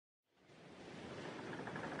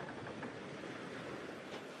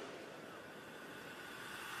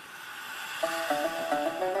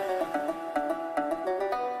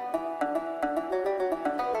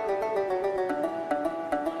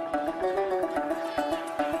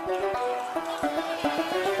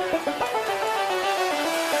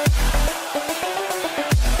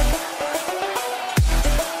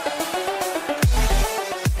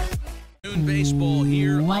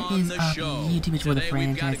YouTube, it's with the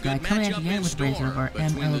franchise guy coming at you again with Baseman of our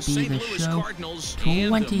MLB The Show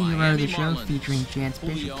 20 the show featuring Chance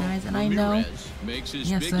Bishop, guys. And I know,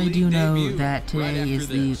 yes, I do know that today is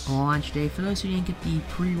the launch day. For those who didn't get the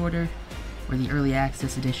pre-order or the early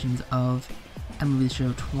access editions of MLB The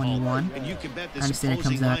Show 21, I understand it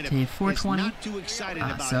comes out today 4/20.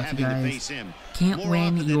 So if you guys can't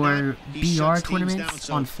win your BR tournaments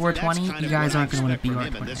on 4/20, you guys aren't going to win a BR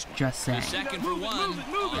tournament. Just saying.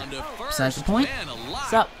 Besides the point,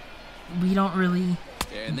 so we don't really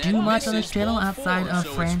do much on this channel outside of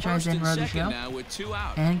franchise and road the show.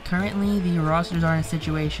 And currently the rosters are in a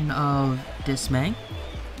situation of dismay.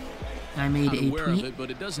 I made a tweet,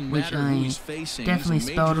 which I definitely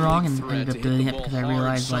spelled wrong and ended up deleting it because I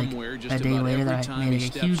realized like a day later that I made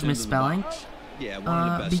a huge misspelling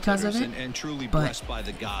because of it. But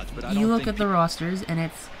you look at the rosters and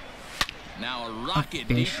it's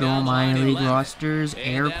official minor league rosters,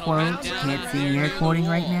 air quotes, can't see any air quoting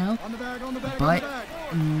right now, but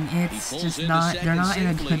it's just not, they're not in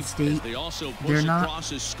a good state. They're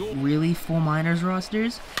not really full minors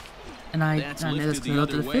rosters. And I know this because I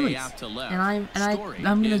looked at the Phillies, and I'm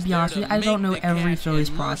gonna be honest with you, I don't know every Phillies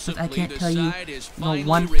prospect. I can't tell you,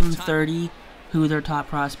 1 through 30 who their top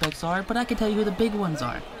prospects are, but I can tell you who the big ones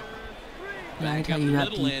are. And I can tell you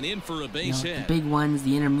that the big ones,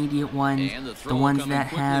 the intermediate ones, the ones that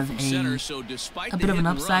have a bit of an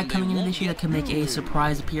upside coming into this year that can make a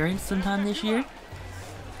surprise appearance sometime this year.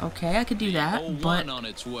 Okay, I could do that, but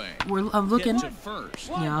I'm looking,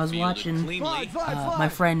 I was watching my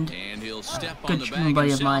friend, good stream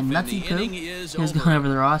buddy of mine, Nutsy Poo, he was going over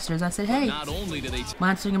the rosters. I said, hey,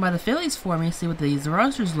 mind swinging by the Phillies for me, see what these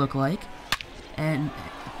rosters look like, and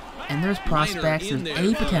there's prospects,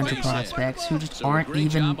 there's potential prospects who just aren't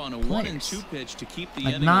even players,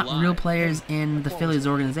 like not real players in the Phillies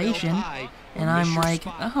organization. And I'm like,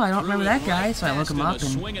 oh, I don't remember that guy, so I look him up,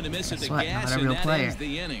 and guess what, not a real player.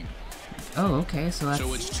 Oh, okay, so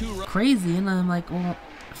that's crazy, and I'm like, well,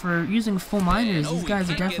 for using full minors, these guys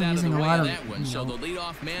are definitely using a lot of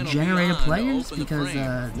generated players, because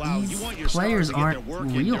these players aren't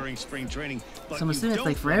real. So I'm assuming it's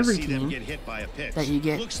like for every team that you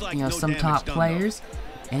get, some top players,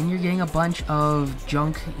 and you're getting a bunch of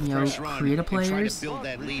junk, creative players.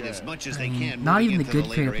 I mean, not even the good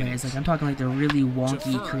creative players. Like I'm talking like the really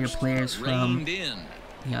wonky creative players from,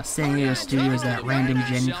 San Diego Studios. That random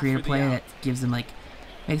gen creative player that gives them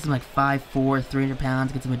makes them 5'4", 300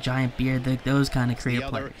 pounds, gets them a giant beard. Those kind of creative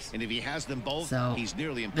players. So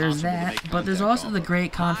there's that, but there's also the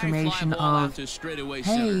great confirmation of,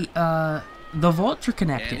 hey, the vaults are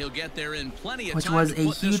connected, which was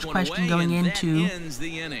a huge question going into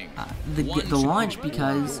the launch,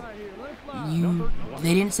 because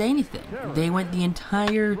they didn't say anything. They went the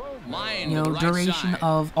entire duration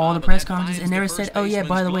of all the press conferences and never said, oh yeah,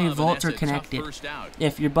 by the way, vaults are connected.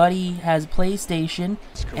 If your buddy has PlayStation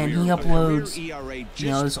and he uploads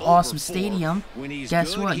this awesome stadium,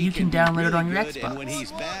 guess what, you can download it on your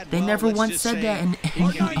Xbox. They never once said that in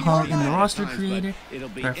the roster creator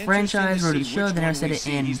or franchise or the show. They never said it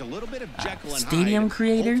in stadium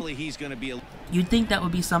creator. You'd think that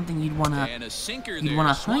would be something you'd wanna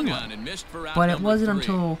highlight, but it wasn't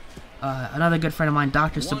until another good friend of mine,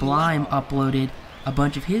 Dr. Sublime, uploaded a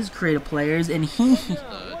bunch of his creative players, and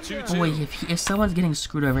boy, if someone's getting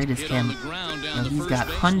screwed over, it is him. He's got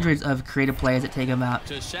hundreds of creative players that take him about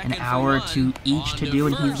an hour or two each to do,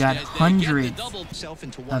 and he's got hundreds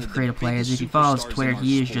of creative players. If you follow his Twitter,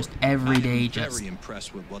 he is just every day just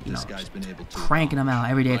cranking them out.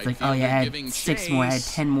 Every day it's like, oh yeah, I had 6 more, I had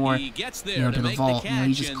 10 more, to the vault.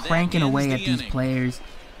 He's just cranking away at these players.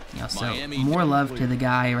 So more love to the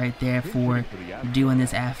guy right there for doing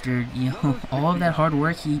this after all of that hard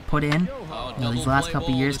work he put in. These last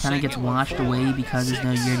couple years kind of gets washed away because there's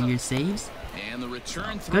no year-to-year saves.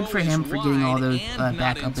 Good for him for getting all those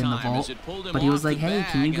back up in the vault. But he was like, hey,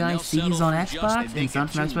 can you guys see these on Xbox? And someone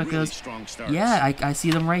from Xbox goes, yeah, I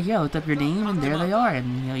see them right here. I looked up your name and there they are.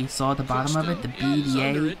 And you saw at the bottom of it the B, the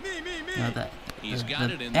A, the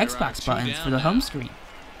Xbox buttons for the home screen.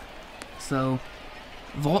 So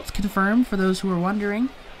vault's confirmed for those who are wondering,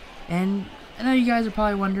 and I know you guys are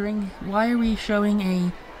probably wondering, why are we showing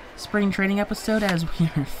a spring training episode as we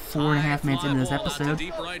are 4.5 minutes into this episode,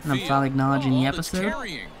 and I'm finally acknowledging the episode?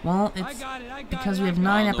 Well, it's because we have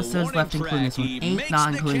 9 episodes left, including this one, 8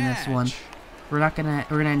 not including this one. We're gonna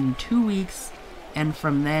end in 2 weeks, and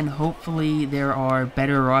from then, hopefully, there are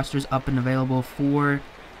better rosters up and available for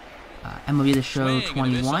MLB The Show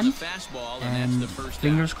 21, and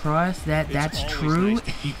fingers crossed that that's true,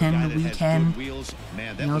 and we can,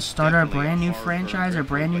 start our brand new franchise, our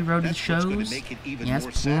brand new road to the shows. Yes,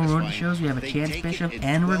 plural road to the shows. We have a Chance Bishop,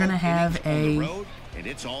 and we're gonna have a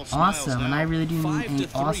awesome, and I really do mean an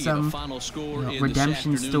awesome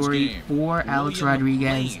redemption story for Alex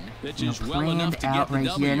Rodriguez, planned out right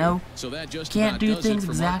here. No, can't do things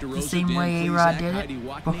exactly the same way A-Rod did it,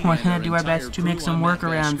 but we're going to do our best to make some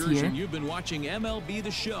workarounds here.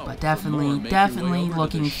 But definitely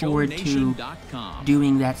looking forward to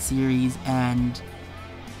doing that series, and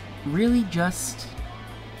really just,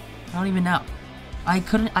 I don't even know. I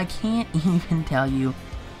can't even tell you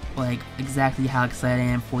exactly how excited I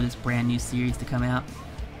am for this brand new series to come out.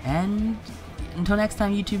 And until next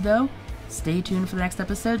time, YouTube, though, stay tuned for the next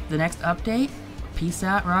episode, the next update. Peace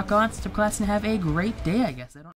out, rock on, step class, and have a great day, I guess.